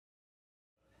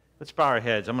Let's bow our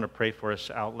heads. I'm going to pray for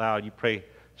us out loud. You pray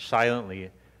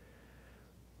silently.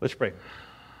 Let's pray.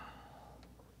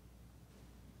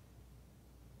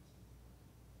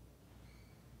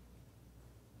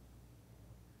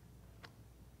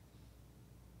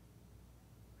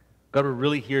 God, we're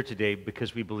really here today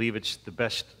because we believe it's the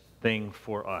best thing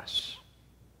for us.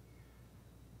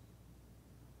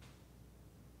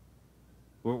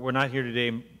 We're not here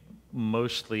today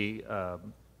mostly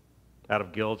out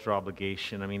of guilt or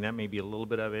obligation. I mean, that may be a little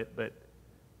bit of it, but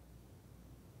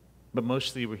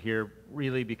mostly we're here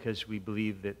really because we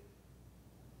believe that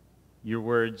your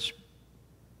words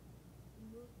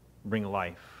bring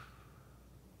life.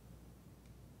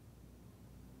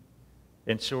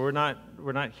 And so we're not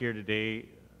here today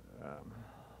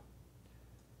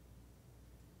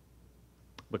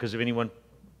because of any one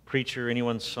preacher, any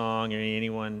one song, or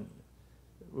anyone.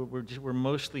 We're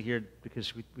mostly here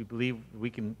because we believe we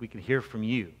can hear from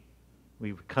you.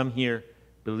 We've come here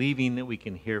believing that we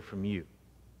can hear from you.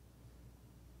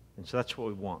 And so that's what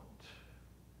we want.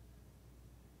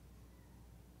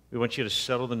 We want you to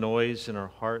settle the noise in our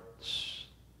hearts,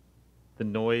 the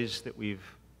noise that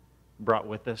we've brought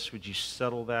with us. Would you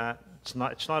settle that? It's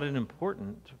not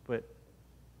unimportant, but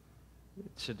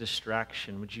it's a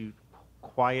distraction. Would you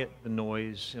quiet the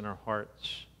noise in our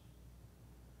hearts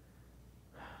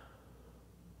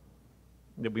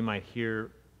that we might hear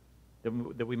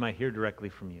directly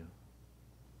from you?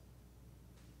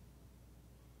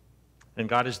 And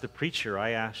God, as the preacher,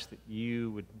 I ask that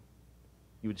you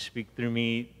would speak through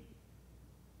me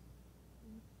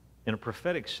in a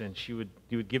prophetic sense. You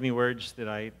would give me words that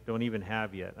I don't even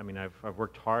have yet. I mean, I've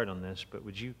worked hard on this, but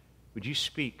would you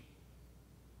speak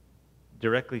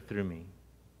directly through me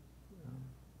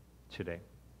today?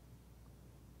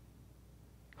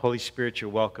 Holy Spirit, you're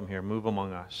welcome here. Move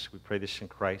among us. We pray this in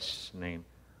Christ's name.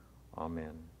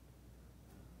 Amen.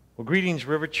 Well, greetings,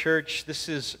 River Church. This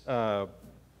is, I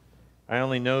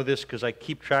only know this because I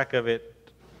keep track of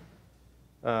it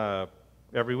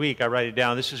every week. I write it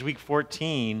down. This is week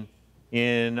 14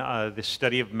 in the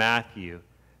study of Matthew.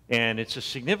 And it's a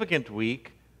significant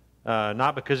week,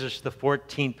 not because it's the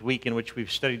 14th week in which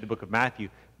we've studied the book of Matthew,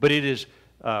 but it is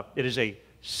a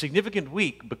significant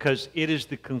week because it is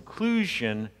the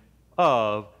conclusion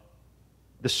of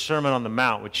the Sermon on the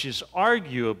Mount, which is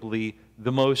arguably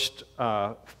the most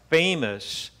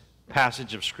famous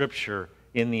passage of Scripture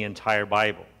in the entire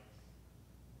Bible.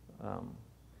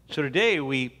 So today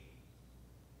we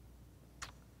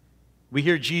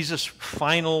hear Jesus'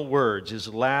 final words, his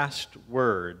last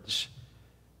words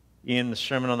in the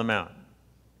Sermon on the Mount.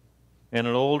 And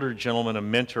an older gentleman, a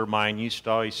mentor of mine, used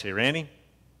to always say, Randy,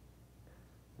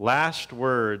 last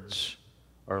words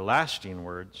are lasting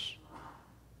words.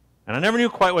 And I never knew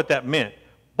quite what that meant.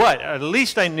 But at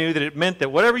least I knew that it meant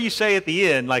that whatever you say at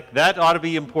the end, like, that ought to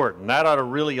be important. That ought to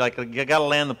really, like, you got to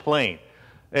land the plane.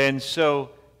 And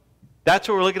so that's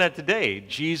what we're looking at today,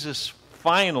 Jesus'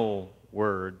 final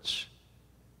words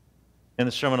in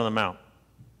the Sermon on the Mount.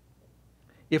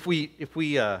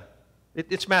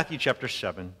 It's Matthew chapter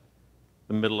 7,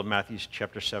 the middle of Matthew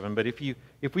chapter 7. But if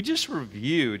we just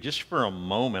review, just for a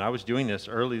moment, I was doing this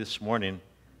early this morning,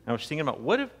 I was thinking about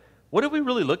what have we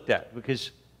really looked at?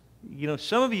 Because, you know,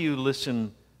 some of you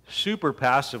listen super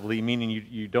passively, meaning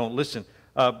you don't listen.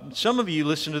 Some of you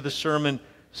listen to the sermon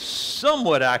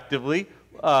somewhat actively,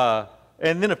 and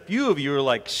then a few of you are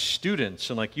like students,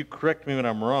 and like, you correct me when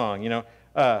I'm wrong, you know.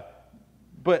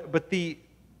 But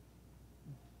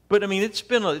I mean, it's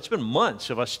been months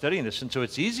of us studying this, and so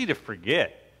it's easy to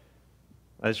forget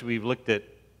as we've looked at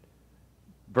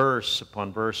verse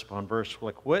upon verse upon verse,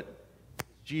 like what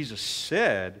Jesus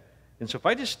said. And so if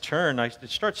I just turn, it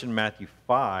starts in Matthew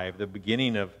 5, the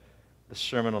beginning of the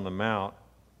Sermon on the Mount.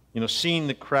 You know, seeing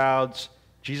the crowds,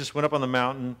 Jesus went up on the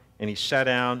mountain, and he sat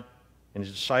down, and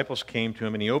his disciples came to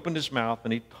him, and he opened his mouth,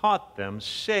 and he taught them,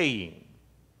 saying.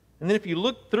 And then if you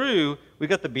look through,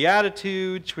 we've got the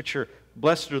Beatitudes, which are,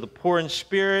 blessed are the poor in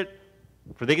spirit,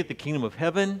 for they get the kingdom of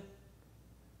heaven.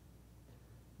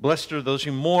 Blessed are those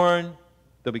who mourn,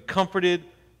 they'll be comforted.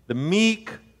 The meek,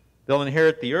 they'll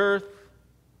inherit the earth.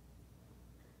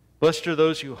 Blessed are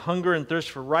those who hunger and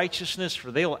thirst for righteousness, for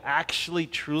they will actually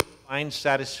truly find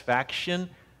satisfaction,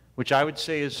 which I would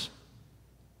say is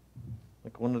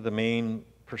like one of the main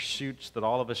pursuits that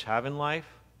all of us have in life.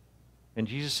 And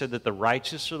Jesus said that the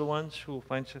righteous are the ones who will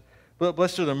find satisfaction. But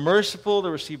blessed are the merciful,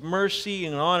 they'll receive mercy,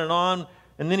 and on and on.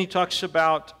 And then he talks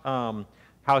about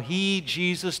how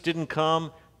Jesus didn't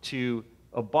come to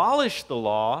abolish the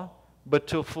law, but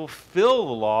to fulfill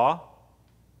the law.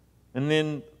 And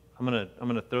then I'm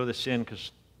gonna throw this in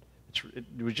because it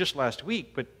was just last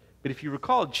week, but But if you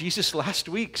recall, Jesus last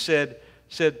week said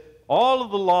all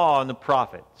of the law and the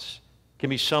prophets can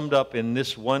be summed up in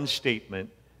this one statement: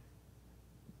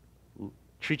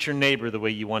 treat your neighbor the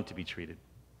way you want to be treated.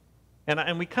 And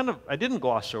I didn't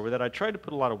gloss over that. I tried to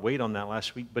put a lot of weight on that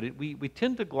last week, but we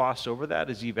tend to gloss over that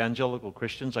as evangelical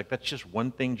Christians, like that's just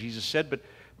one thing Jesus said.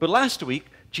 But last week,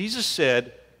 Jesus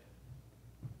said,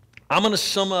 I'm going to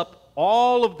sum up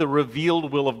all of the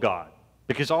revealed will of God,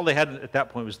 because all they had at that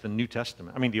point was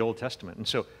the Old Testament. And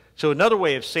so another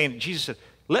way of saying it, Jesus said,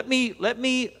 let me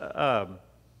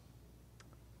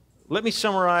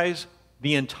summarize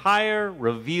the entire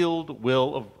revealed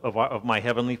will of my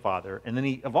Heavenly Father. And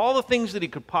then of all the things that he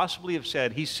could possibly have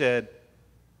said, he said,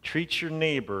 treat your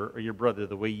neighbor or your brother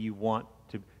the way you want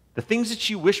to. The things that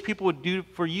you wish people would do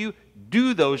for you,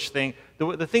 do those things.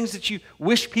 The things that you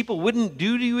wish people wouldn't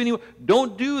do to you anymore,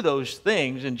 don't do those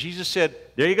things. And Jesus said,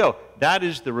 there you go. That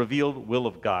is the revealed will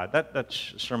of God.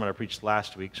 That's a sermon I preached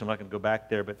last week, so I'm not going to go back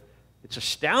there. But it's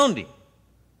astounding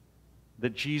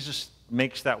that Jesus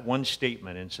makes that one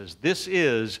statement and says, this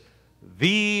is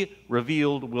the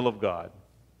revealed will of God.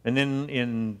 And then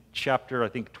in chapter, I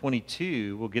think,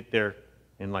 22, we'll get there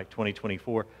in like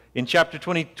 2024. In chapter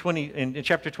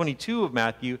 22 of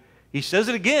Matthew, he says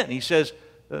it again. He says,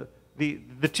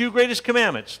 the two greatest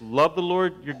commandments, love the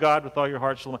Lord your God with all your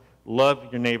heart, soul, love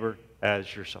your neighbor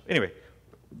as yourself. Anyway,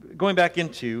 going back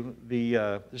into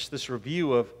this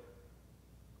review of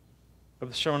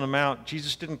the Sermon on the Mount,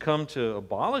 Jesus didn't come to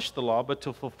abolish the law, but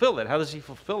to fulfill it. How does he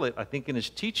fulfill it? I think in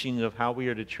his teaching of how we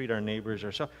are to treat our neighbors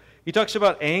ourselves. He talks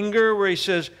about anger, where he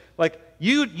says, like,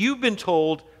 you've been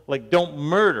told, like, don't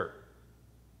murder.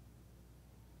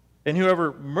 And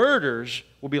whoever murders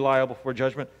will be liable for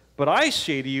judgment. But I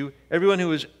say to you, everyone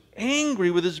who is angry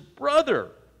with his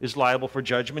brother is liable for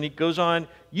judgment. He goes on,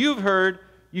 you've heard,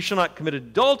 you shall not commit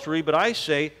adultery, but I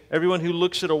say, everyone who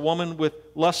looks at a woman with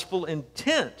lustful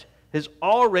intent has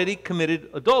already committed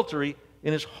adultery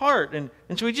in his heart. And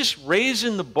so he just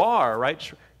raising the bar, right?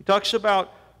 He talks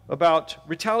about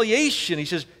retaliation. He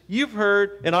says, you've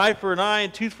heard an eye for an eye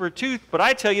and tooth for a tooth, but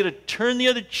I tell you to turn the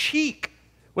other cheek.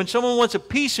 When someone wants a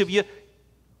piece of you,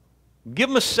 give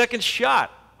them a second shot.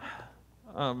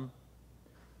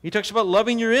 He talks about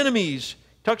loving your enemies.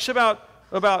 He talks about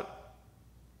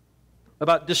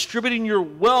distributing your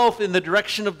wealth in the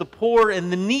direction of the poor and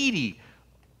the needy.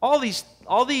 All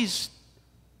these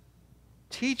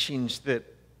teachings that,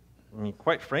 I mean,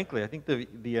 quite frankly, I think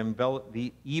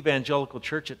the evangelical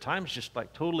church at times just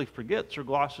like totally forgets or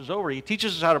glosses over. He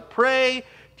teaches us how to pray.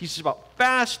 He teaches us about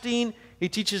fasting. He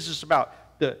teaches us about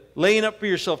the laying up for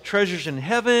yourself treasures in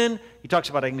heaven. He talks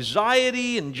about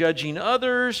anxiety and judging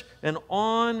others, and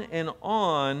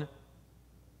on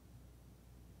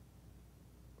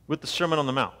with the Sermon on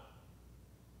the Mount.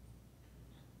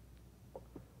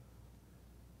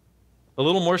 A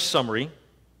little more summary.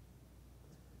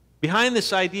 Behind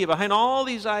this idea, behind all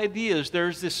these ideas, there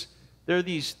are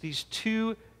these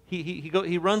two.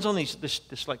 He runs on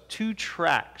this like two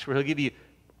tracks where he'll give you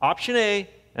option A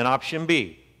and option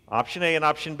B, option A and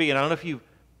option B. And I don't know if you've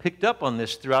picked up on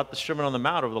this throughout the Sermon on the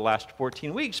Mount over the last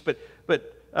 14 weeks, but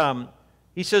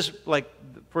he says, like,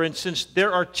 for instance,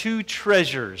 there are two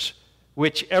treasures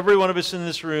which every one of us in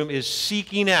this room is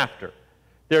seeking after.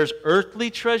 There's earthly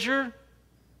treasure,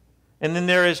 and then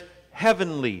there is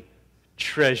heavenly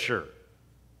treasure.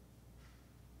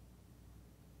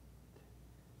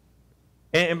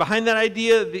 And behind that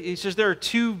idea, he says there are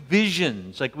two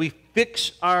visions. Like, we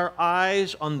fix our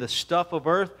eyes on the stuff of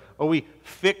earth, or we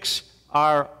fix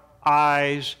our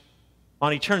eyes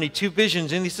on eternity. Two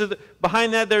visions. And he said that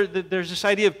behind that, there's this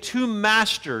idea of two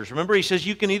masters. Remember, he says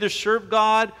you can either serve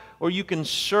God or you can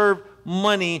serve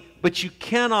money, but you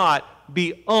cannot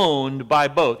be owned by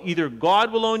both. Either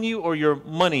God will own you or your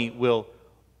money will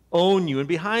own you. And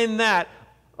behind that,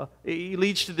 it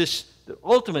leads to this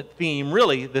ultimate theme,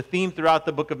 really, the theme throughout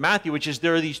the book of Matthew, which is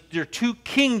there are two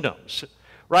kingdoms,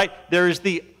 right? There is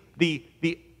the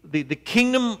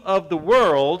kingdom of the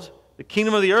world, the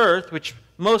kingdom of the earth, which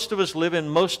most of us live in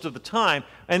most of the time.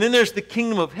 And then there's the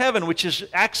kingdom of heaven, which is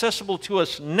accessible to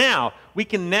us now. We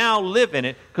can now live in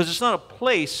it because it's not a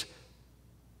place.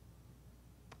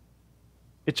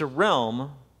 It's a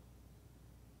realm,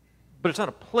 but it's not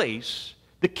a place.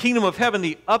 The kingdom of heaven,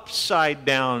 the upside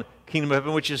down kingdom of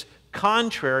heaven, which is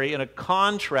contrary and a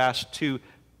contrast to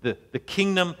the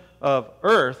kingdom of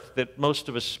earth that most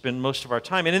of us spend most of our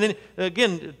time in. And then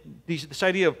again, this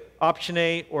idea of option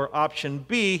A or option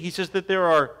B, he says that there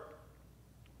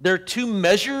are two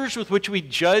measures with which we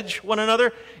judge one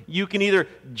another. You can either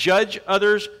judge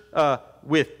others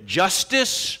with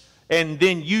justice and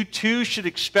then you too should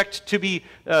expect to be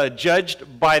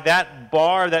judged by that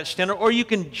bar, that standard. Or you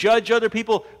can judge other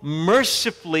people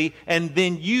mercifully, and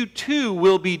then you too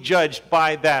will be judged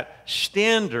by that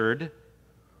standard.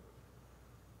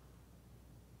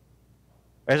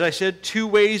 As I said, two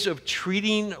ways of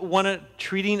treating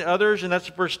others, and that's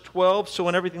verse 12. So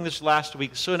in everything, this last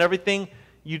week, so in everything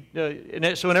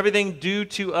do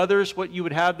to others what you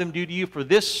would have them do to you, for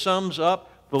this sums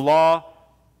up the law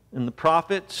and the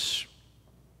prophets.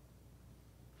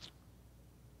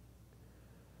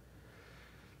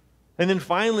 And then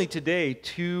finally today,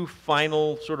 two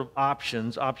final sort of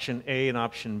options, option A and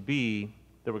option B,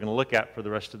 that we're going to look at for the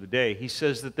rest of the day. He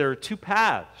says that there are two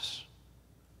paths.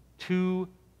 Two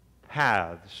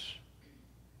paths.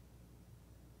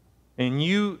 And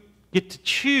you get to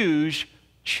choose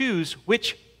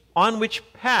on which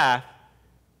path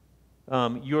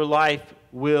your life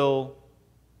will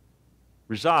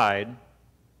reside.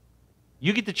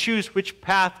 You get to choose which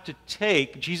path to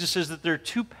take. Jesus says that there are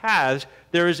two paths.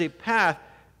 There is a path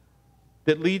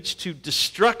that leads to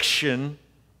destruction,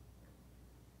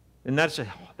 and that's a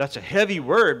heavy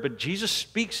word, but Jesus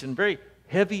speaks in very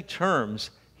heavy terms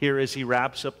here as he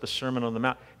wraps up the Sermon on the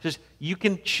Mount. He says, you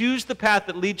can choose the path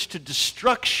that leads to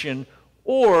destruction,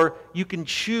 or you can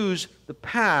choose the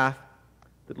path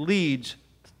that leads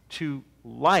to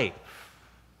life.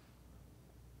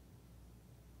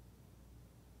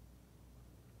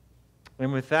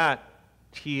 And with that,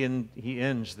 he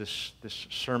ends this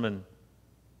Sermon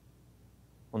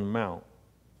on the Mount.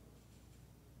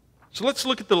 So let's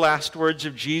look at the last words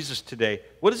of Jesus today.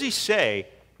 What does he say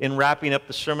in wrapping up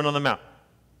the Sermon on the Mount?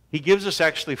 He gives us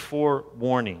actually four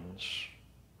warnings.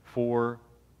 Four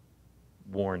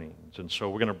warnings. And so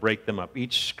we're going to break them up.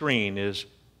 Each screen is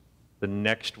the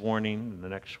next warning, and the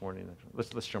next warning.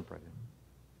 Let's jump right in.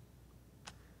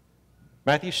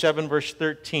 Matthew 7, verse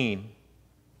 13.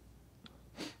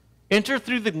 Enter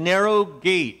through the narrow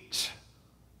gate.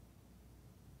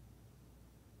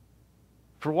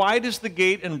 For wide is the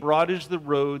gate and broad is the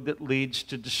road that leads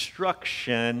to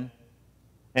destruction,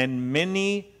 and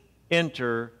many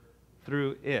enter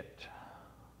through it.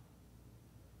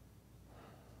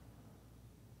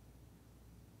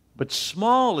 But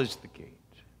small is the gate,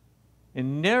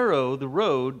 and narrow the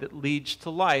road that leads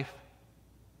to life,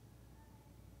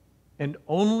 and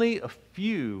only a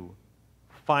few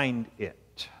find it.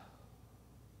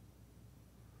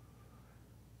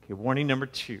 Okay, warning number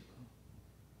 2.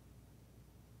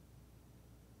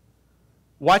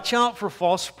 Watch out for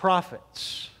false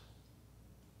prophets.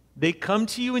 They come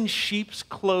to you in sheep's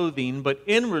clothing, but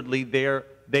inwardly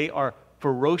they are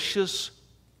ferocious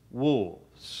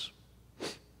wolves.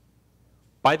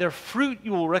 By their fruit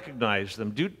you will recognize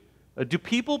them. Do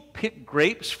people pick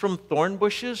grapes from thorn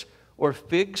bushes or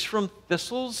figs from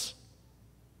thistles?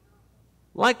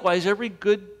 Likewise, every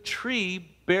good tree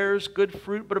bears good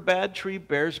fruit, but a bad tree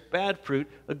bears bad fruit.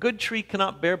 A good tree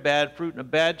cannot bear bad fruit, and a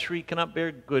bad tree cannot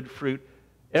bear good fruit.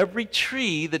 Every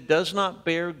tree that does not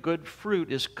bear good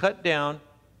fruit is cut down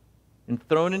and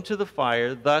thrown into the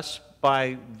fire. Thus,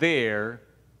 by this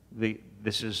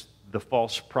is the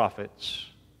false prophets,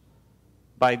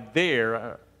 by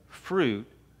their fruit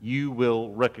you will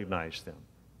recognize them.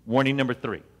 Warning number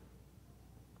 3.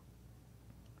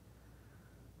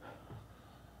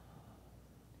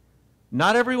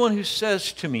 Not everyone who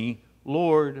says to me,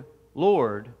 Lord,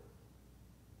 Lord,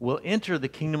 will enter the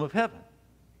kingdom of heaven,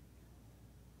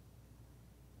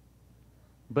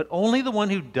 but only the one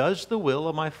who does the will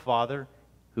of my Father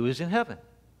who is in heaven.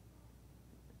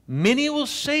 Many will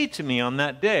say to me on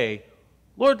that day,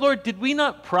 Lord, Lord, did we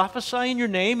not prophesy in your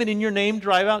name, and in your name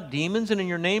drive out demons, and in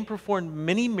your name perform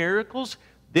many miracles?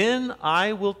 Then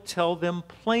I will tell them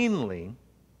plainly,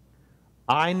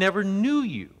 I never knew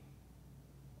you.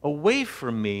 Away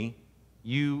from me,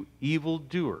 you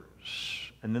evildoers.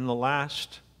 And then the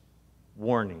last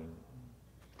warning.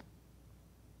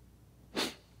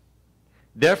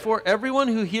 Therefore, everyone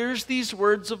who hears these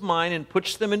words of mine and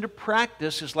puts them into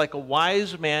practice is like a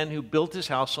wise man who built his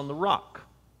house on the rock.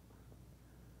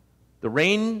 The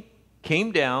rain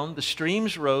came down, the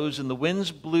streams rose, and the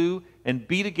winds blew and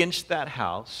beat against that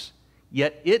house,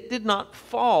 yet it did not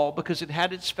fall because it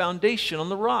had its foundation on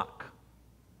the rock.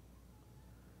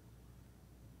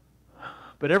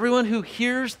 But everyone who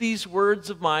hears these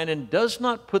words of mine and does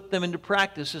not put them into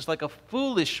practice is like a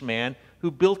foolish man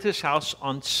who built his house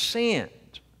on sand.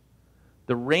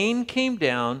 The rain came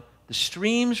down, the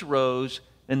streams rose,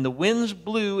 and the winds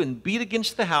blew and beat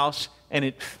against the house, and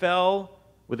it fell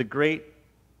with a great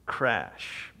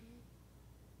crash.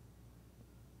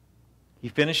 He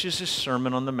finishes his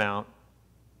Sermon on the Mount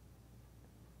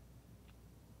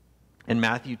And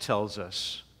Matthew tells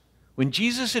us, when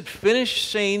Jesus had finished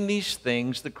saying these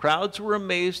things, the crowds were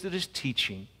amazed at his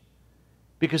teaching,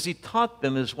 because he taught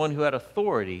them as one who had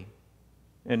authority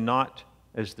and not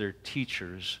as their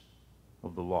teachers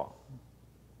of the law.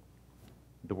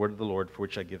 The word of the Lord, for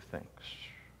which I give thanks.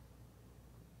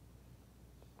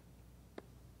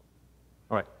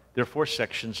 All right, there are 4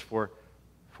 sections, for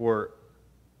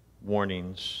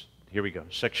warnings. Here we go.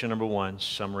 Section number 1,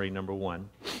 summary number 1.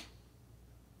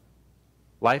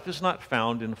 Life is not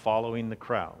found in following the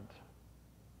crowd.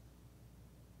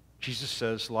 Jesus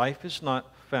says life is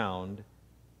not found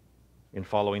in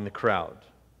following the crowd.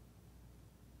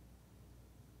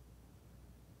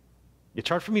 It's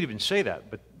hard for me to even say that,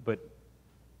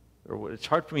 or it's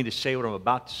hard for me to say what I'm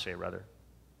about to say, rather.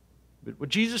 But what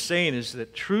Jesus is saying is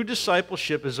that true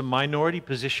discipleship is a minority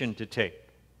position to take.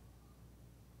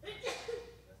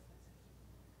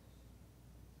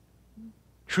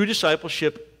 True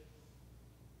discipleship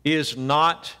is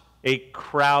not a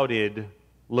crowded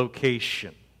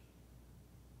location.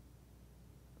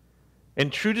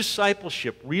 And true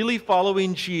discipleship, really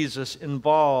following Jesus,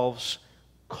 involves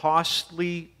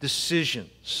costly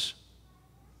decisions.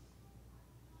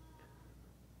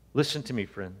 Listen to me,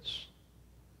 friends.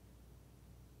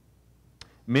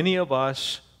 Many of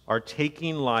us are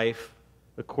taking life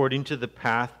according to the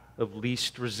path of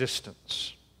least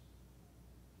resistance.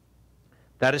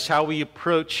 That is how we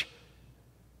approach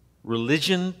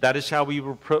religion. That is how we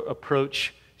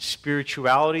approach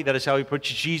spirituality. That is how we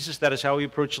approach Jesus. That is how we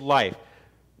approach life.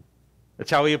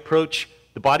 That's how we approach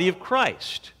the body of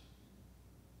Christ.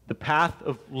 The path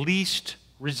of least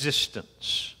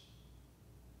resistance.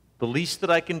 The least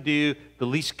that I can do, the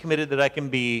least committed that I can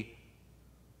be.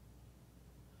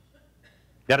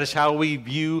 That is how we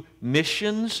view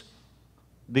missions,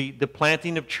 the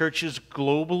planting of churches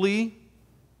globally,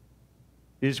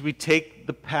 is we take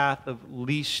the path of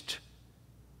least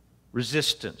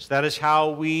resistance. That is how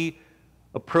we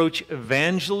approach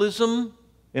evangelism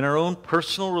in our own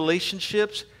personal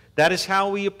relationships. That is how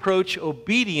we approach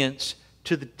obedience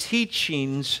to the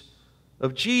teachings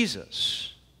of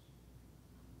Jesus.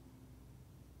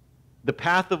 The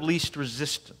path of least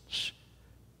resistance.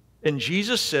 And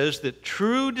Jesus says that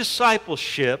true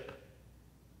discipleship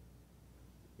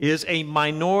is a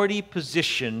minority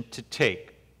position to take.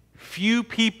 Few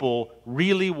people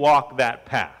really walk that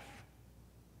path.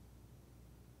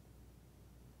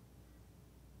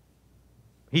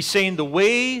 He's saying the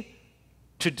way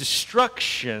to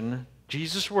destruction,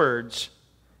 Jesus' words,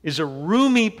 is a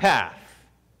roomy path.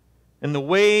 And the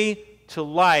way to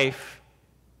life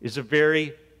is a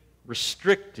very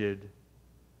restricted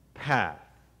path.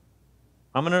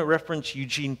 I'm going to reference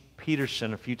Eugene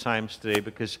Peterson a few times today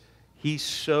because he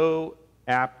so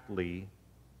aptly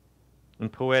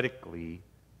and poetically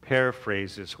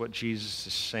paraphrases what Jesus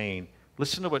is saying.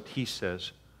 Listen to what he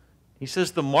says. He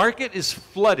says, the market is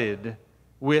flooded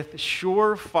with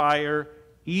surefire,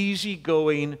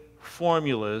 easygoing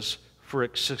formulas for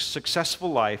a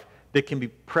successful life that can be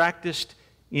practiced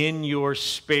in your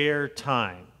spare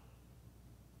time.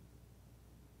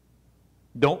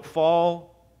 Don't fall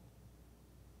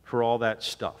for all that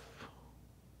stuff.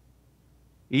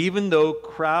 Even though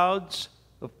crowds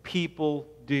of people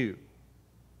do.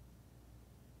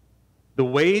 The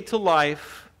way to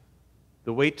life,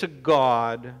 the way to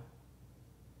God,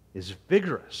 is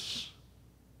vigorous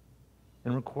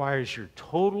and requires your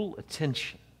total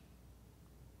attention.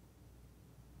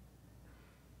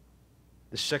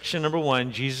 The section number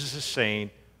 1, Jesus is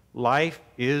saying, life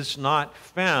is not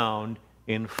found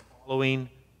in following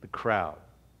the crowd.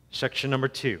 Section number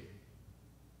 2,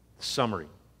 summary.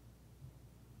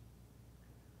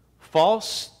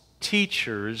 False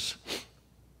teachers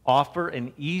offer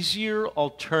an easier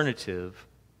alternative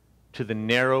to the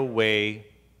narrow way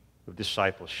of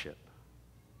discipleship.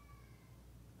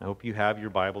 I hope you have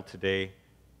your Bible today,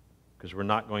 because we're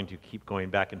not going to keep going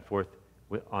back and forth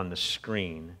on the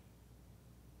screen.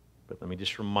 But let me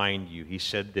just remind you, he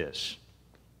said this,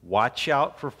 watch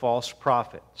out for false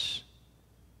prophets.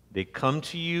 They come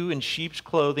to you in sheep's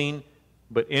clothing,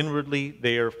 but inwardly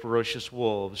they are ferocious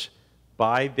wolves.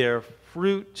 By their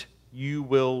fruit you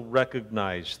will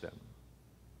recognize them.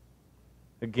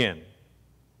 Again,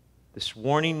 this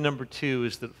warning number 2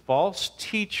 is that false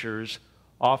teachers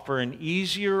offer an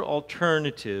easier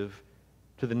alternative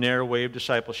to the narrow way of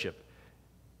discipleship.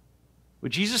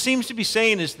 What Jesus seems to be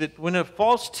saying is that when a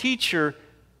false teacher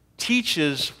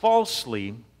teaches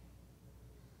falsely,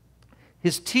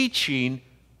 his teaching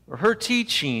or her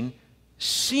teaching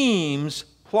seems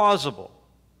plausible.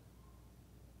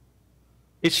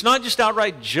 It's not just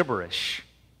outright gibberish.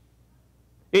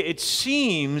 It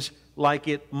seems like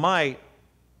it might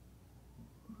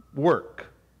work.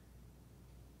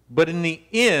 But in the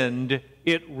end,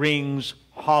 it rings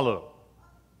hollow.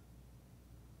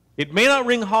 It may not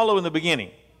ring hollow in the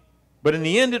beginning, but in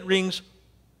the end it rings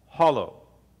hollow,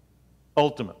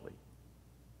 ultimately.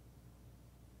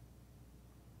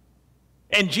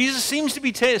 And Jesus seems to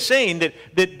be saying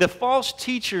that the false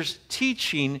teacher's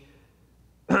teaching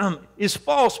is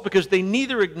false because they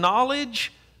neither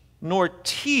acknowledge nor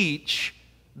teach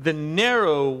the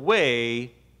narrow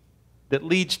way that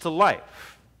leads to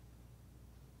life.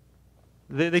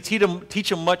 They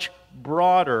teach a much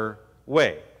broader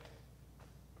way.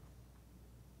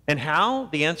 And how?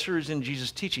 The answer is in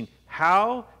Jesus' teaching.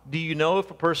 How do you know if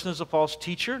a person is a false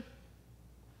teacher?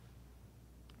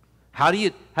 How do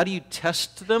you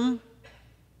test them?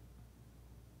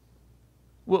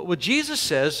 Well, what Jesus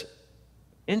says,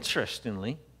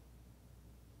 interestingly,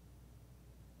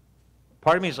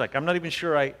 part of me is like, I'm not even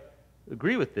sure I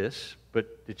agree with this, but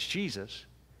it's Jesus.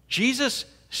 Jesus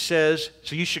says,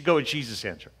 so you should go with Jesus'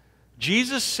 answer.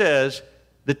 Jesus says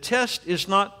the test is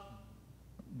not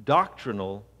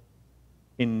doctrinal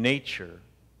in nature,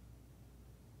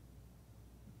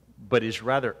 but is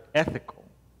rather ethical.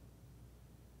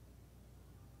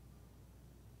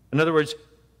 In other words,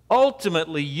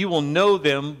 ultimately you will know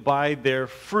them by their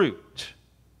fruit.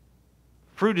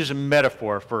 Fruit is a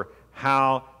metaphor for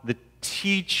how the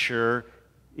teacher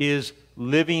is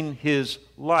living his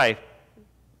life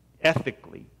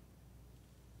ethically.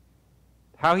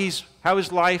 How his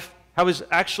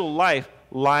actual life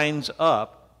lines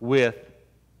up with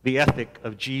the ethic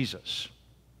of Jesus.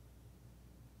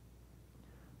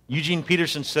 Eugene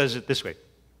Peterson says it this way.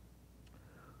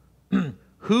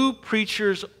 Who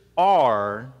preachers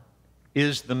are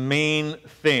is the main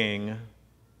thing,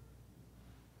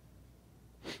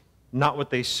 not what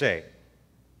they say.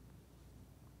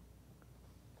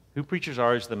 Who preachers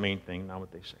are is the main thing, not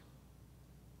what they say.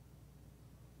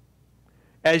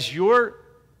 As your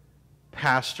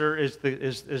pastor is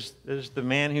the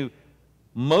man who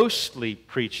mostly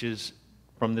preaches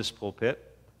from this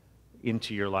pulpit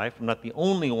into your life. I'm not the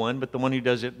only one, but the one who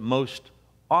does it most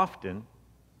often.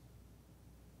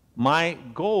 My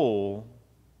goal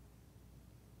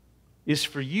is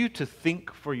for you to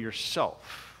think for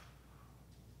yourself.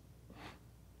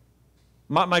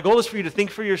 My goal is for you to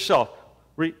think for yourself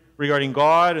regarding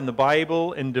God and the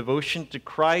Bible and devotion to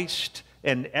Christ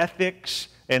and ethics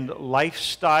and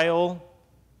lifestyle.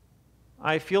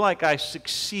 I feel like I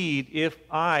succeed if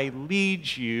I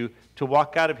lead you to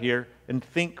walk out of here and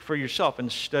think for yourself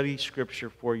and study Scripture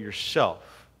for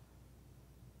yourself.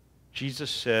 Jesus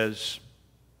says,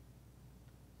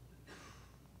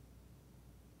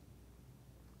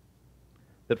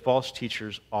 that false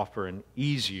teachers offer an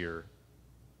easier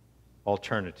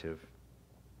alternative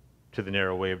to the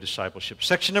narrow way of discipleship.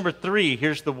 Section number 3,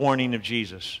 here's the warning of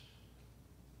Jesus.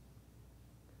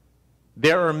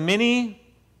 There are many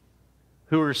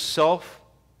who are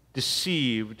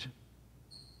self-deceived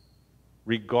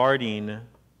regarding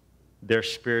their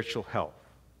spiritual health.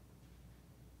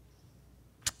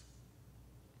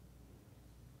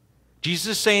 Jesus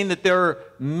is saying that there are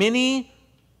many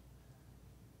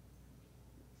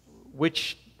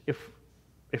which, if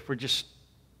we're just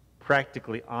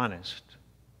practically honest,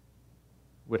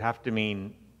 would have to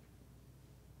mean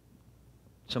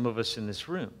some of us in this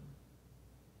room.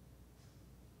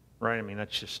 Right? I mean,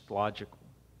 that's just logical.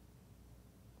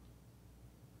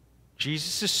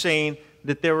 Jesus is saying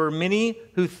that there are many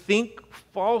who think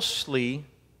falsely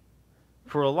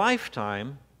for a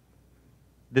lifetime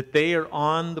that they are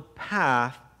on the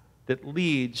path that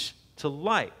leads to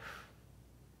life.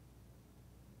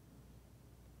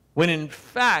 When in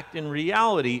fact, in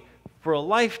reality, for a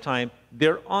lifetime,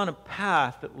 they're on a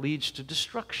path that leads to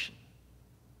destruction.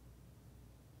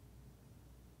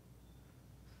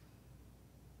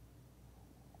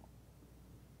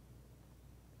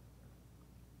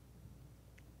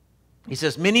 He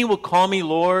says, many will call me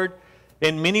Lord,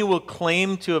 and many will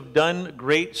claim to have done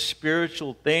great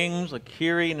spiritual things like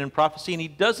hearing and prophecy. And he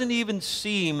doesn't even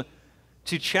seem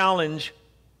to challenge,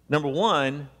 number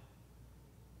one,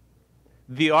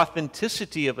 the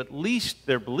authenticity of at least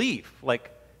their belief. Like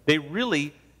they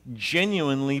really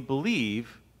genuinely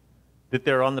believe that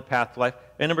they're on the path to life.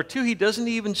 And number two, he doesn't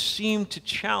even seem to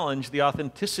challenge the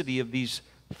authenticity of these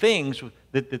things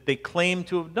that they claim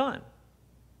to have done.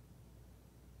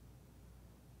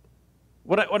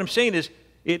 What I'm saying is,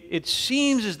 it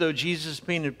seems as though Jesus is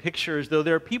painting a picture as though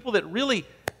there are people that really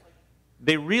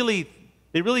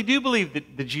do believe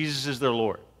that Jesus is their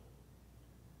Lord.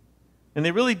 And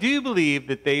they really do believe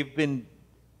that they've been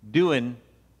doing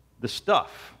the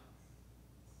stuff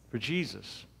for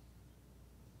Jesus.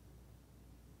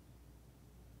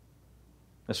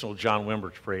 That's an old John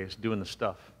Wimber phrase, doing the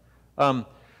stuff. And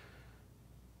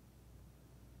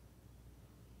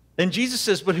Jesus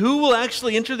says, but who will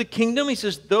actually enter the kingdom? He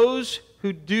says, those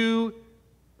who do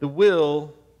the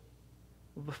will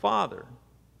of the Father.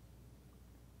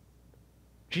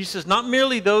 Jesus says, not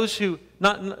merely those who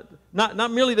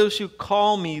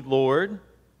call me Lord.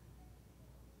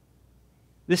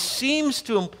 This seems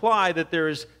to imply that there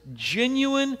is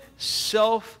genuine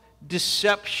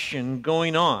self-deception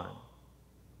going on.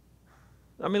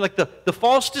 I mean, like the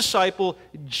false disciple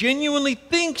genuinely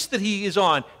thinks that he is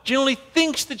on, genuinely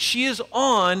thinks that she is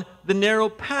on the narrow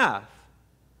path.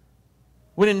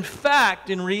 When in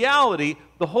fact, in reality,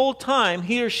 the whole time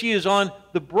he or she is on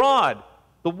the broad,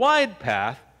 the wide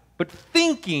path, but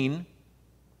thinking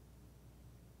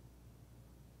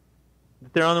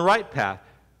that they're on the right path.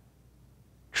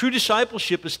 True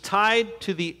discipleship is tied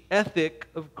to the ethic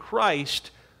of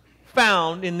Christ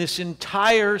found in this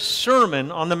entire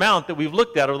Sermon on the Mount that we've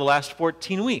looked at over the last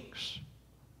 14 weeks.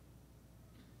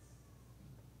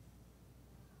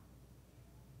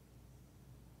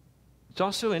 It's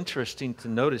also interesting to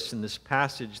notice in this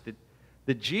passage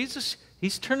that Jesus,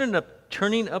 he's turning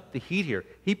up the heat here.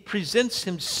 He presents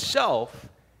himself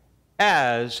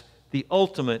as the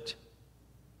ultimate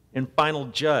and final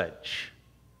judge.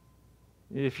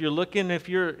 If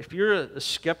you're a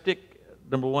skeptic,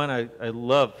 number one, I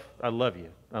love you.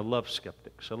 I love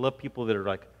skeptics. I love people that are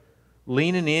like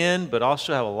leaning in, but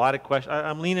also have a lot of questions.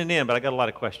 I'm leaning in, but I got a lot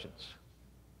of questions.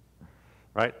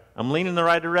 Right? I'm leaning in the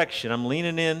right direction. I'm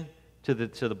leaning in to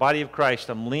the body of Christ.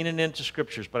 I'm leaning into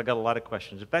Scriptures, but I got a lot of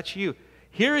questions. If that's you,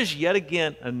 here is yet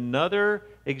again another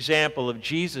example of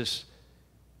Jesus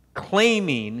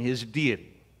claiming his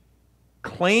deity,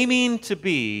 claiming to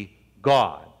be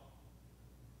God.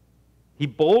 He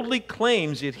boldly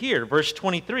claims it here. Verse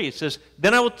 23, it says,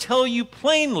 then I will tell you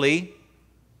plainly,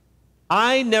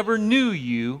 I never knew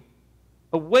you.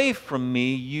 Away from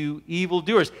me, you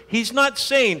evildoers. He's not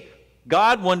saying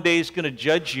God one day is going to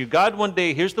judge you. God one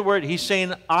day, here's the word, he's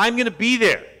saying, I'm going to be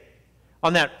there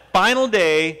on that final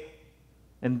day.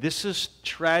 And this is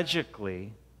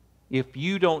tragically, if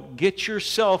you don't get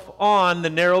yourself on the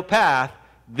narrow path,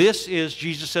 this is,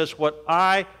 Jesus says, what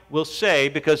I will say,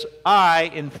 because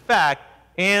I, in fact,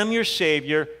 am your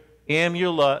Savior, am your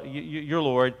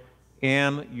Lord,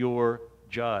 am your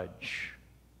judge.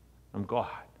 I'm God.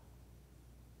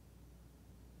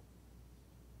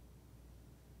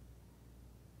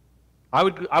 I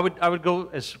would go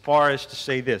as far as to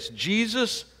say this.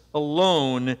 Jesus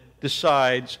alone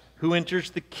decides who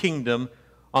enters the kingdom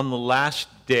on the last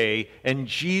day, and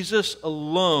Jesus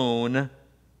alone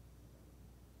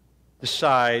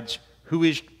decides who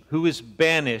is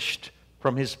banished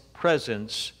from his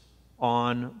presence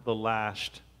on the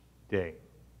last day.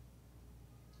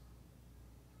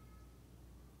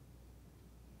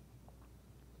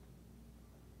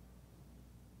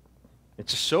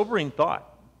 It's a sobering thought.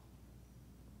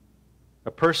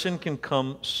 A person can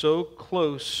come so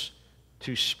close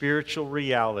to spiritual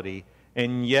reality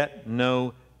and yet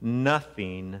know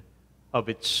nothing of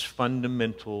its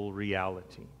fundamental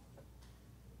reality.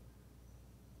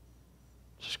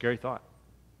 It's a scary thought.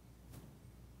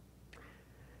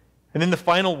 And then the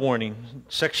final warning,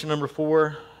 section number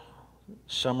 4,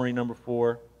 summary number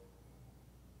 4.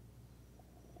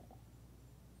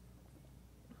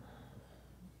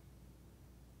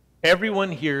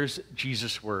 Everyone hears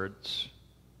Jesus' words,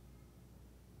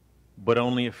 but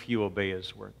only a few obey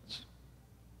his words.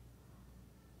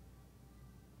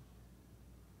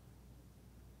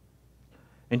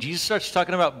 And Jesus starts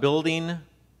talking about building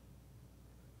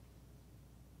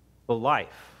a life.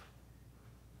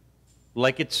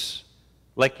 Like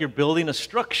you're building a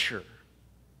structure.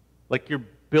 Like you're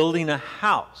building a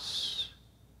house.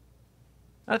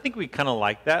 I think we kind of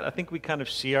like that. I think we kind of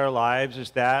see our lives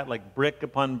as that, like brick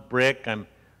upon brick. I'm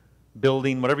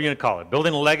building, whatever you're going to call it,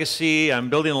 building a legacy. I'm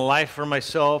building a life for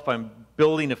myself. I'm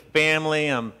building a family.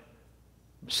 I'm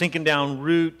sinking down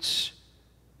roots.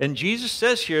 And Jesus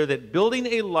says here that building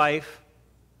a life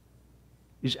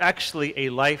is actually a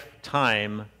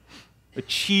lifetime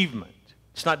achievement.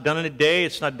 It's not done in a day.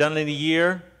 It's not done in a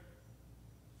year.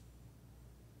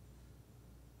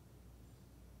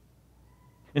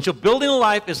 And so building a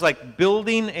life is like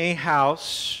building a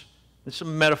house. It's a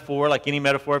metaphor, like any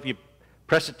metaphor. If you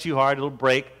press it too hard, it'll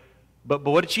break. But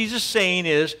what Jesus is saying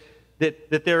is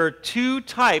that there are two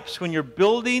types when you're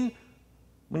building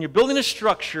a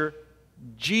structure.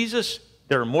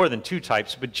 There are more than two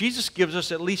types, but Jesus gives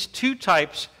us at least two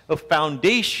types of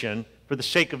foundation for the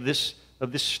sake of this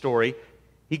story.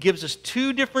 He gives us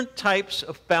two different types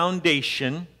of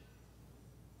foundation,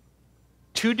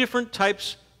 two different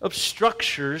types of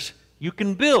structures you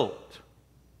can build.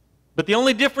 But the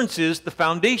only difference is the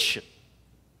foundation.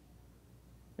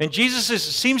 And Jesus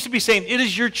seems to be saying, it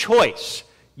is your choice.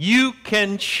 You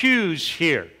can choose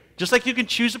here. Just like you can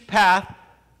choose a path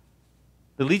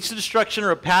that leads to destruction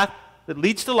or a path that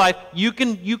leads to life, you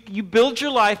build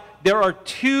your life. There are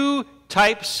two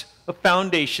types of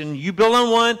foundation. You build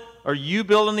on one or you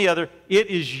build on the other. It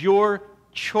is your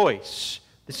choice.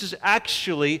 This is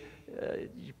actually,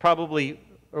 you probably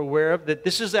are aware of, that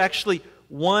this is actually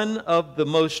one of the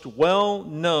most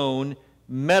well-known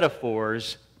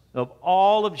metaphors of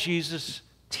all of Jesus'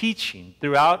 teaching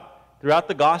throughout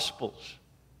the Gospels.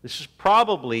 This is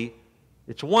probably,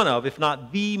 it's one of, if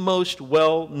not the most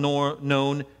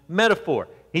well-known metaphor.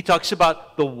 He talks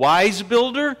about the wise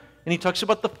builder, and he talks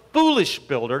about the foolish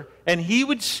builder, and he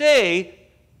would say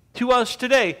to us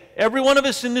today, every one of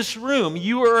us in this room,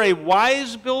 you are a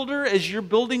wise builder as you're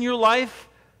building your life,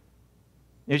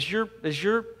 as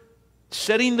you're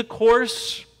setting the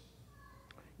course.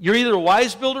 You're either a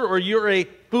wise builder or you're a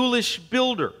foolish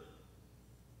builder.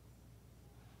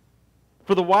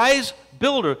 For the wise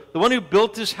builder, the one who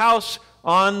built his house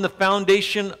on the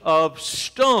foundation of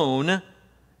stone,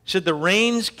 said the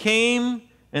rains came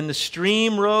and the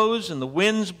stream rose and the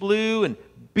winds blew and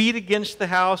beat against the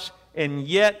house, and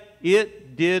yet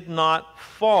it did not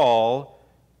fall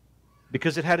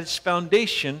because it had its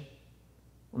foundation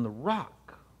on the rock.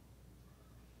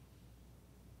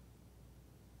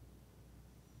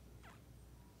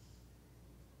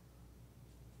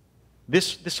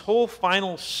 This whole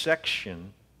final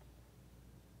section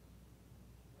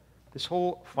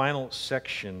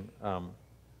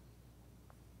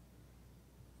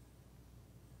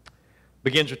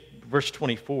begins with verse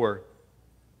 24,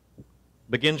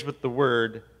 begins with the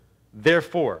word,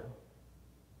 therefore.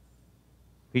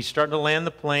 He's starting to land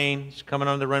the plane. He's coming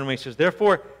on the runway. He says,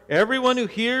 therefore, everyone who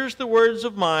hears the words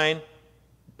of mine,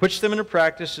 puts them into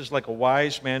practice, is like a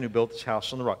wise man who built his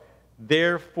house on the rock.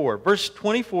 Therefore. Verse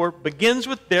 24 begins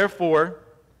with therefore.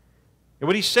 And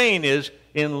what he's saying is,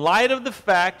 in light of the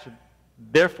fact,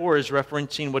 therefore is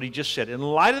referencing what he just said, in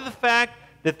light of the fact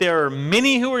that there are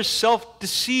many who are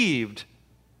self-deceived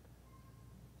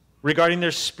regarding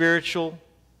their spiritual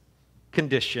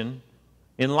condition,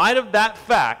 in light of that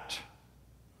fact,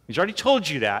 he's already told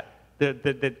you that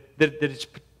it's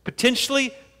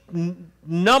potentially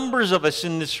numbers of us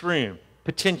in this room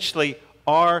potentially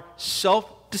are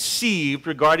self-deceived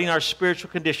regarding our spiritual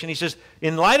condition. He says,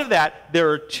 in light of that, there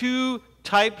are two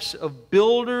types of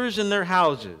builders in their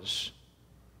houses.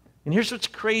 And here's what's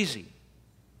crazy.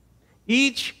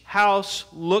 Each house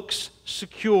looks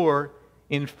secure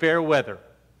in fair weather.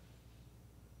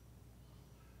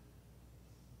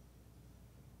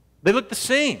 They look the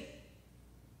same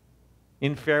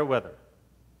in fair weather.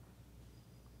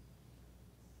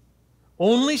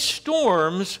 Only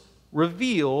storms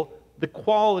reveal the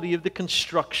quality of the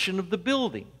construction of the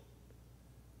building.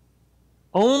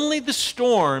 Only the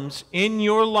storms in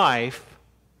your life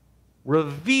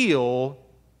reveal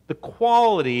the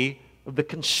quality of the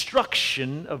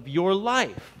construction of your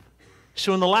life.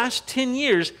 So in the last 10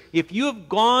 years, if you have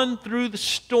gone through the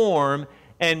storm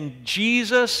and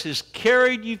Jesus has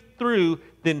carried you through,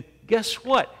 then guess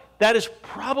what? That is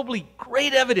probably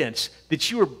great evidence that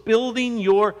you are building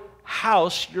your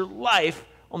house, your life,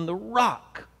 on the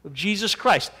rock of Jesus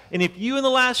Christ. And if you in the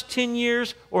last 10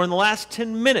 years or in the last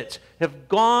 10 minutes have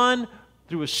gone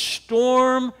through a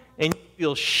storm and you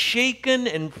feel shaken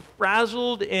and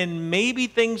frazzled and maybe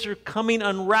things are coming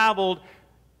unraveled,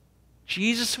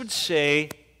 Jesus would say,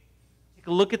 take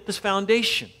a look at this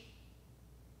foundation.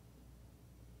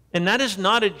 And that is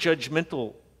not a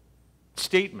judgmental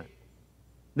statement.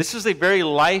 This is a very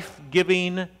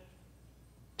life-giving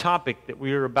topic that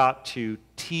we are about to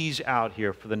tease out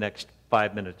here for the next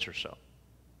 5 minutes or so.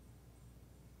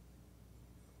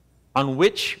 On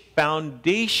which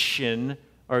foundation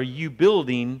are you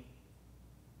building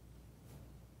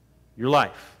your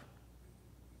life?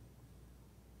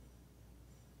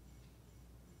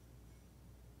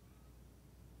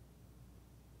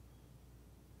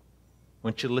 I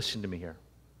want you to listen to me here.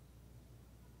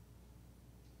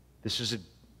 This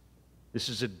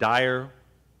is a dire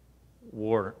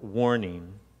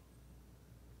warning.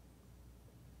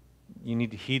 You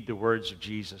need to heed the words of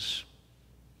Jesus.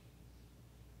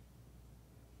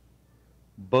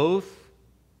 Both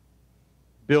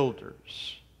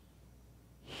builders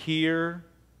hear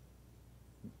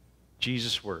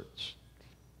Jesus' words.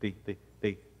 They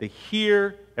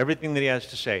hear everything that he has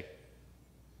to say,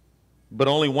 but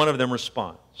only one of them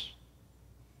responds.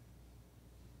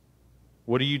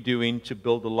 What are you doing to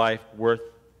build a life worth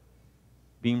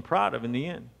being proud of in the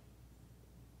end?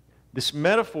 this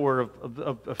metaphor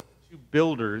of two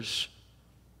builders.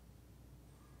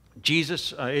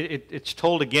 Jesus, it's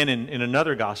told again in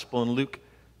another gospel, in Luke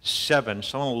 7.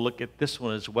 So I want to look at this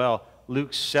one as well.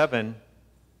 Luke 7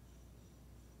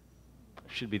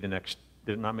 should be the next.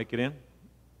 Did it not make it in?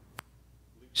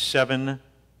 Luke 7,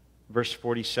 verse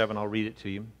 47. I'll read it to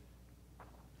you.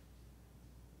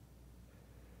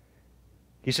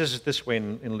 He says it this way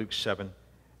in Luke 7.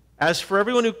 As for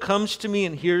everyone who comes to me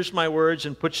and hears my words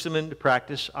and puts them into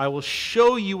practice, I will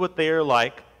show you what they are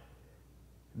like.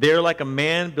 They are like a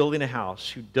man building a house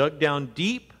who dug down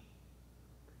deep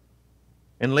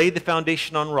and laid the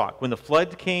foundation on rock. When the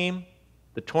flood came,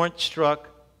 the torrent struck.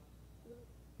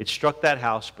 It struck that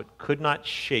house but could not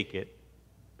shake it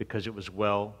because it was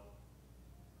well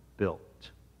built.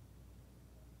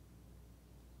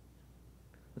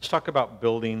 Let's talk about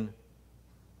building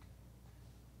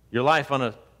your life on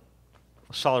a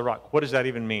solid rock. What does that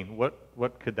even mean?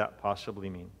 What could that possibly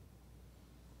mean?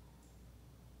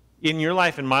 In your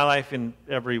life, in my life, in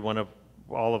every one of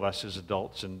all of us as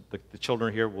adults, and the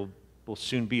children here will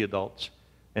soon be adults.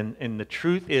 And the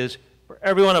truth is, for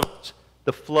every one of us,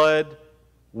 the flood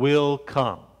will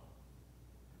come.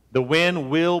 The wind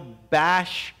will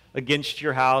bash against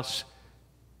your house.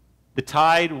 The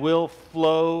tide will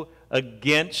flow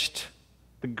against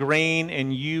the grain,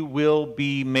 and you will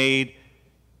be made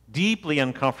deeply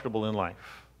uncomfortable in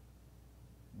life,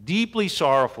 deeply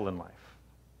sorrowful in life.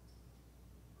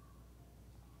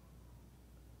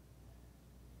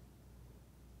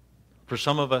 For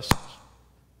some of us,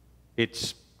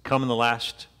 it's come in the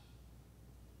last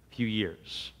few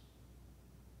years.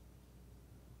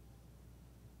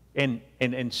 And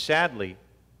sadly,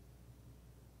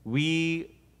 we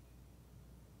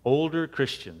older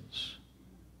Christians,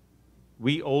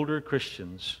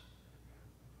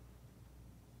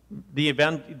 the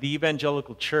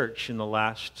evangelical church in the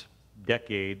last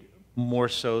decade, more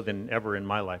so than ever in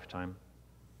my lifetime,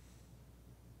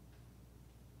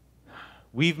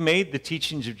 we've made the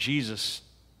teachings of Jesus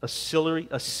a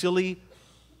silly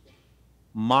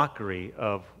mockery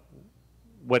of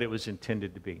what it was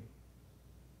intended to be.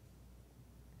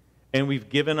 And we've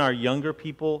given our younger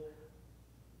people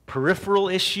peripheral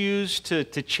issues to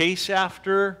chase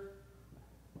after.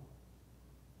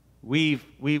 We've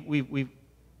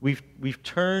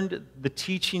turned the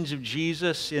teachings of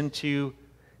Jesus into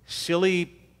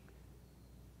silly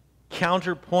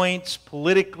counterpoints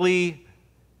politically.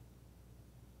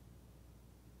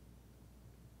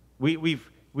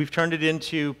 We've turned it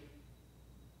into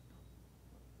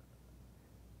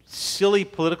silly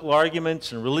political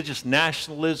arguments and religious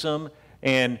nationalism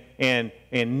and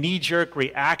knee-jerk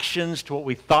reactions to what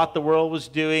we thought the world was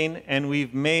doing, and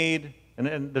we've made,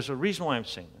 and there's a reason why I'm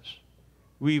saying this,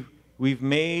 we've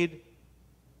made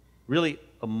really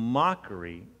a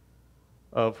mockery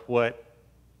of what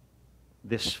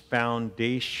this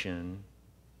foundation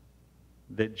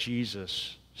that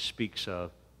Jesus speaks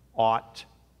of ought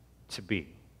to be.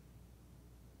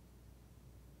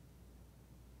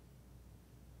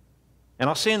 And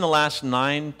I'll say in the last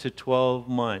 9 to 12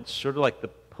 months, sort of like the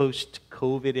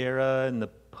post-COVID era and the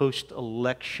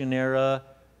post-election era,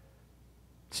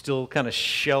 still kind of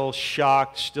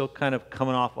shell-shocked, still kind of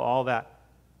coming off all that,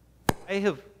 I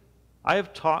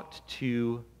have talked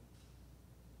to,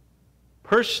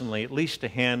 personally, at least a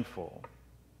handful.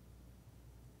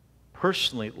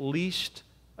 Personally, at least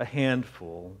a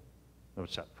handful.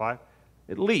 What's that, 5?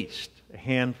 At least a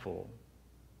handful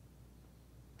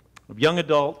of young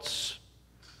adults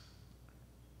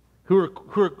who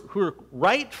are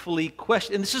rightfully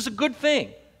questioning, and this is a good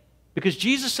thing, because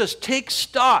Jesus says, take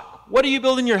stock. What are you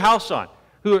building your house on?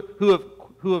 Who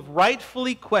have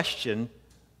rightfully questioned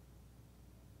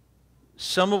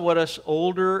some of what us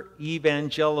older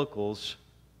evangelicals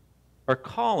are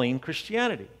calling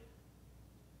Christianity.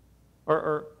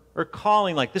 Or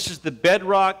calling, like, this is the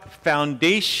bedrock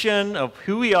foundation of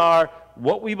who we are,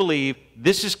 what we believe.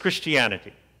 This is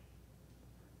Christianity.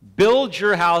 Build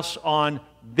your house on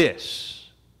this.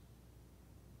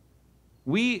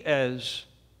 We as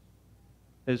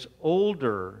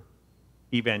older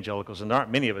evangelicals, and there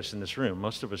aren't many of us in this room,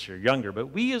 most of us are younger, but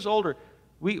we as older,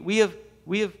 we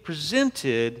have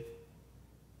presented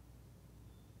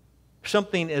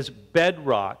something as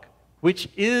bedrock, which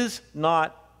is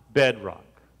not bedrock.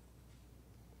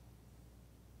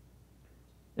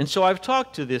 And so I've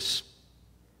talked to this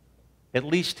at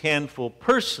least handful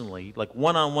personally, like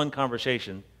one-on-one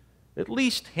conversation, at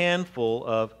least handful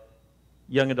of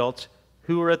young adults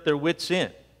who are at their wits'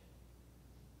 end.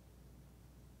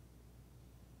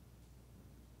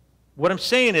 What I'm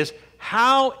saying is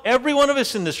how every one of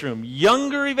us in this room,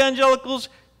 younger evangelicals,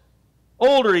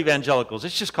 older evangelicals,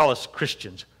 let's just call us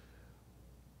Christians.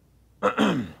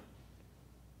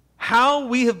 How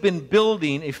we have been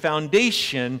building a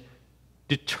foundation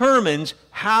determines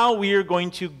how we are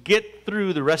going to get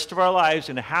through the rest of our lives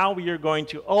and how we are going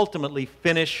to ultimately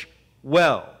finish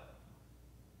well.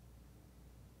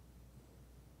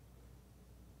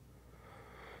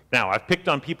 Now, I've picked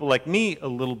on people like me a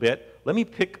little bit. Let me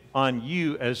pick on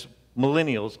you as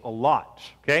millennials a lot,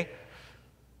 okay?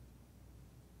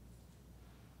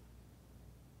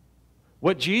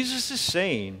 What Jesus is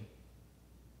saying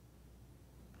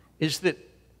is that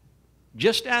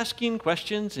just asking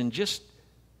questions and just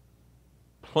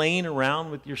playing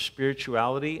around with your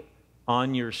spirituality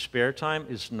on your spare time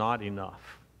is not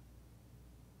enough.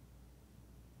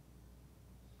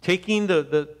 Taking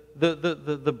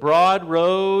the broad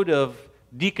road of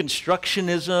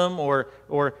deconstructionism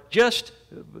or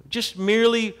just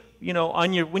merely,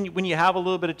 on your when you have a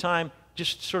little bit of time,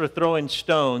 just sort of throwing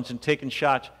stones and taking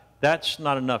shots, that's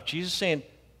not enough. Jesus is saying,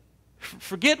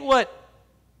 forget what,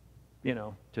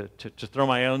 to throw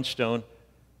my own stone,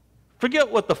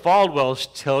 forget what the Faldwells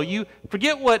tell you.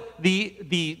 Forget what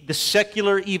the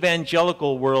secular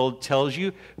evangelical world tells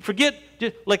you. Forget,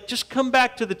 just come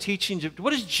back to the teachings of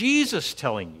what is Jesus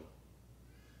telling you?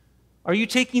 Are you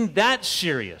taking that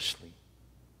seriously?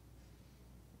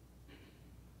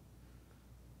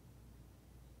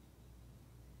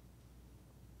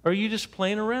 Or are you just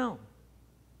playing around?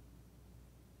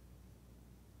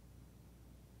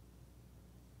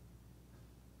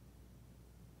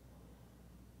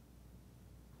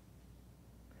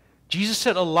 Jesus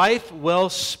said a life well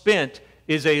spent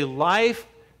is a life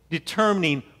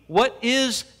determining what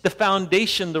is the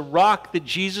foundation, the rock that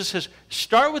Jesus has.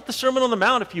 Start with the Sermon on the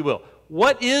Mount, if you will.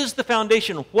 What is the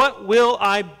foundation? What will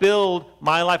I build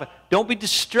my life on? Don't be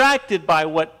distracted by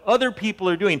what other people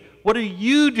are doing. What are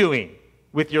you doing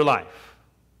with your life?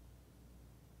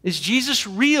 Is Jesus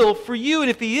real for you? And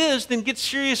if he is, then get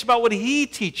serious about what he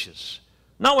teaches.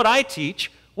 Not what I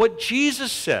teach, what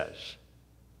Jesus says.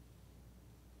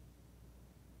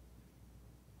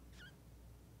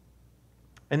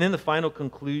 And then the final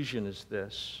conclusion is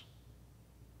this.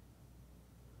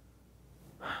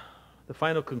 The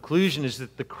final conclusion is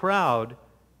that the crowd,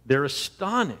 they're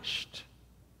astonished.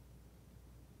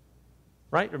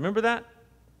 Right? Remember that?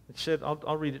 It said,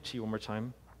 I'll read it to you one more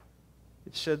time.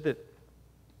 It said that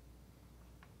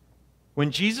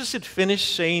when Jesus had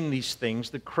finished saying these things,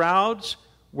 the crowds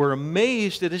were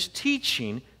amazed at his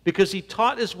teaching because he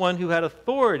taught as one who had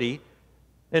authority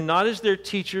and not as their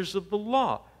teachers of the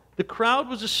law. The crowd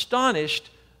was astonished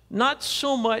not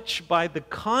so much by the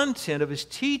content of his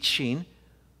teaching,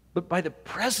 but by the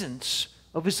presence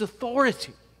of his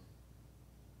authority.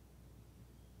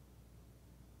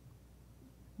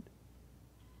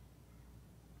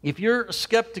 If you're a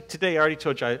skeptic today, I already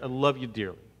told you I love you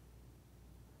dearly.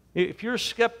 If you're a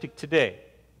skeptic today,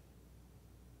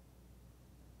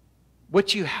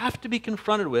 what you have to be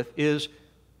confronted with is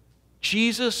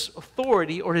Jesus'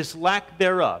 authority or his lack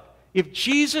thereof. If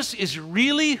Jesus is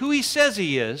really who he says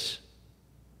he is,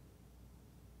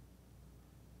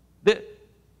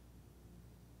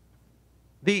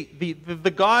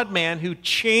 the God-man who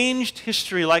changed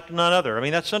history like none other, I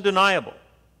mean, that's undeniable.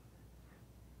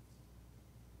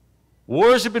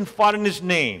 Wars have been fought in his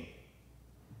name.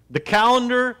 The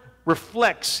calendar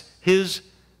reflects his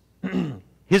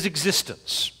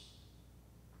existence.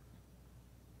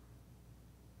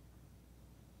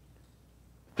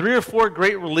 Three or four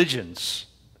great religions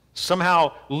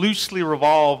somehow loosely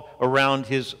revolve around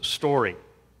his story.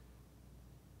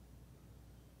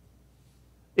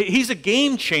 He's a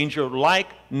game changer like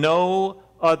no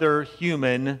other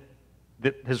human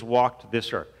that has walked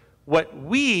this earth. What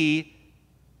we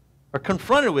are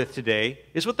confronted with today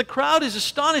is what the crowd is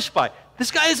astonished by.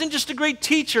 This guy isn't just a great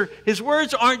teacher. His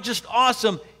words aren't just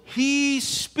awesome. He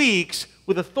speaks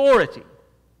with authority.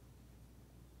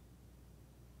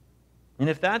 And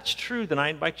if that's true, then I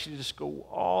invite you to just go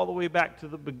all the way back to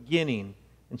the beginning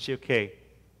and say, okay,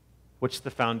 what's the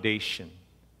foundation?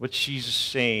 What's Jesus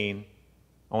saying?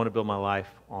 I want to build my life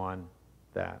on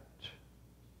that.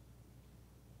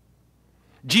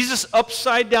 Jesus'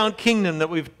 upside-down kingdom that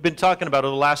we've been talking about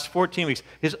over the last 14 weeks,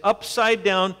 his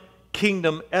upside-down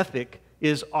kingdom ethic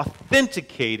is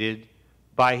authenticated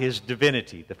by his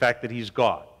divinity, the fact that he's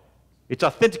God. It's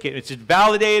authenticated. It's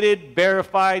validated,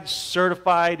 verified,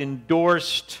 certified,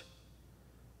 endorsed,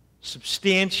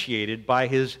 substantiated by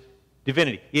his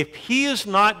divinity. If he is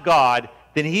not God,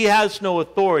 then he has no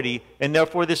authority, and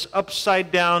therefore this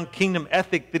upside-down kingdom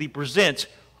ethic that he presents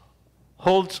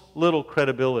holds little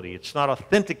credibility. It's not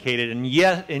authenticated, and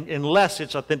yet, unless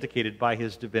it's authenticated by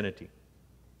his divinity.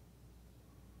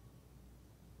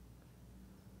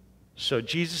 So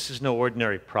Jesus is no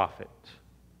ordinary prophet.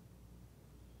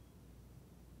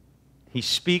 He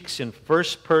speaks in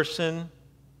first person.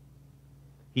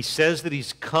 He says that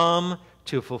he's come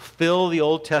to fulfill the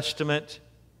Old Testament.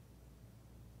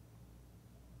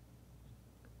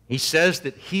 He says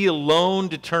that he alone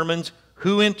determines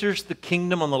who enters the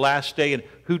kingdom on the last day and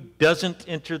who doesn't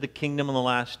enter the kingdom on the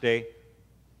last day.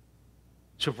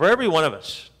 So for every one of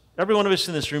us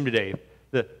in this room today,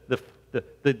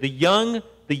 the young,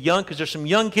 because there's some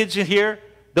young kids in here,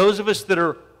 those of us that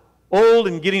are old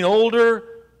and getting older,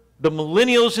 the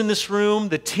millennials in this room,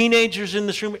 the teenagers in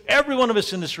this room, every one of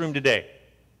us in this room today,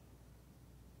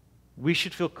 we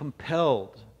should feel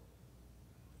compelled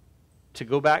to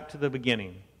go back to the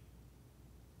beginning.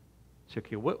 Say,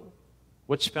 okay,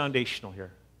 what's foundational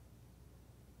here?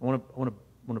 I want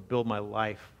to build my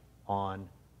life on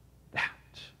that.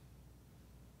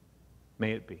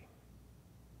 May it be.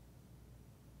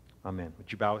 Amen.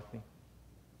 Would you bow with me?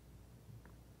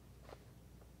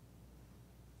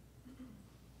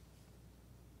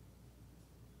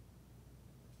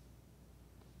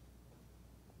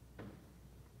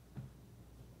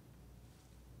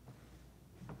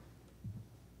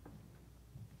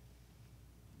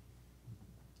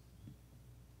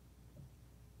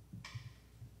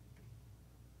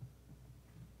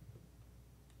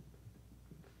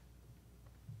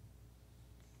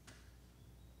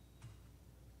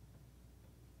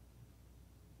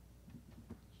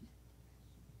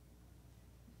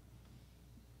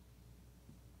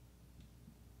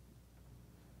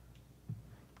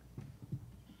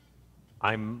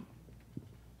 I'm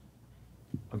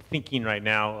thinking right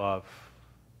now of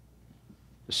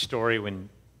the story when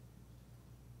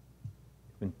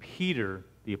Peter,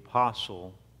 the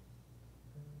apostle,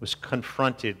 was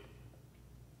confronted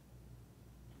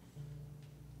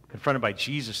by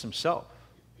Jesus himself.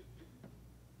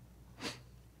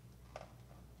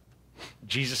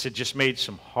 Jesus had just made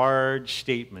some hard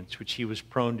statements, which he was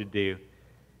prone to do,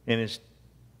 and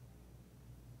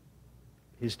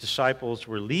his disciples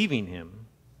were leaving him,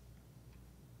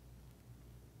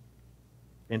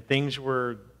 and things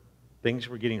were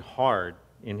getting hard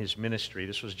in his ministry.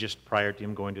 This was just prior to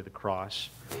him going to the cross.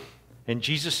 And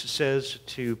Jesus says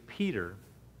to Peter,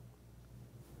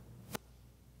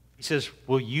 he says,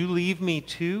 will you leave me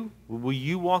too? Will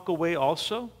you walk away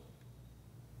also?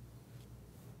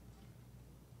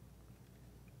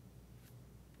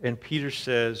 And Peter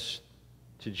says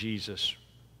to Jesus,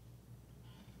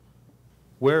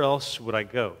 where else would I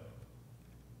go?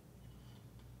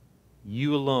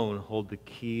 You alone hold the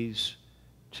keys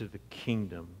to the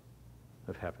kingdom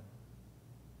of heaven.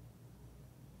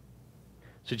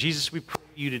 So Jesus, we pray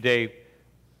to you today,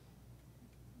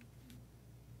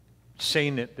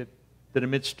 saying that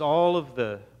amidst all of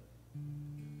the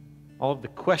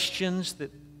questions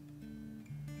that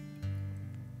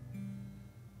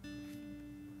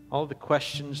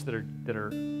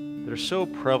are so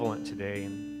prevalent today,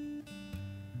 and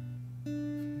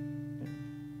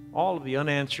all of the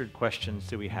unanswered questions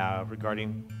that we have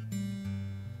regarding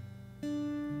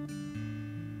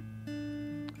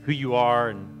who you are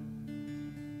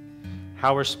and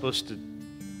how we're supposed to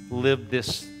live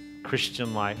this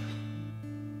Christian life.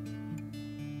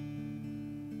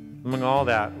 Among all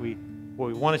that, what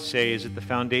we want to say is that the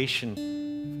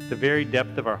foundation, the very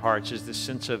depth of our hearts, is this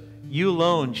sense of you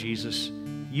alone, Jesus,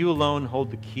 you alone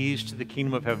hold the keys to the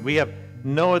kingdom of heaven. We have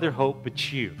no other hope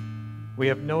but you. We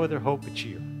have no other hope but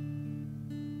you.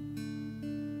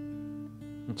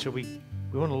 And so we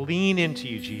want to lean into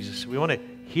you, Jesus. We want to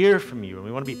hear from you, and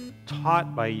we want to be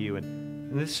taught by you.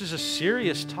 And this is a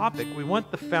serious topic. We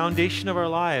want the foundation of our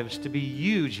lives to be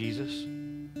you, Jesus.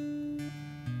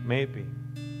 May it be.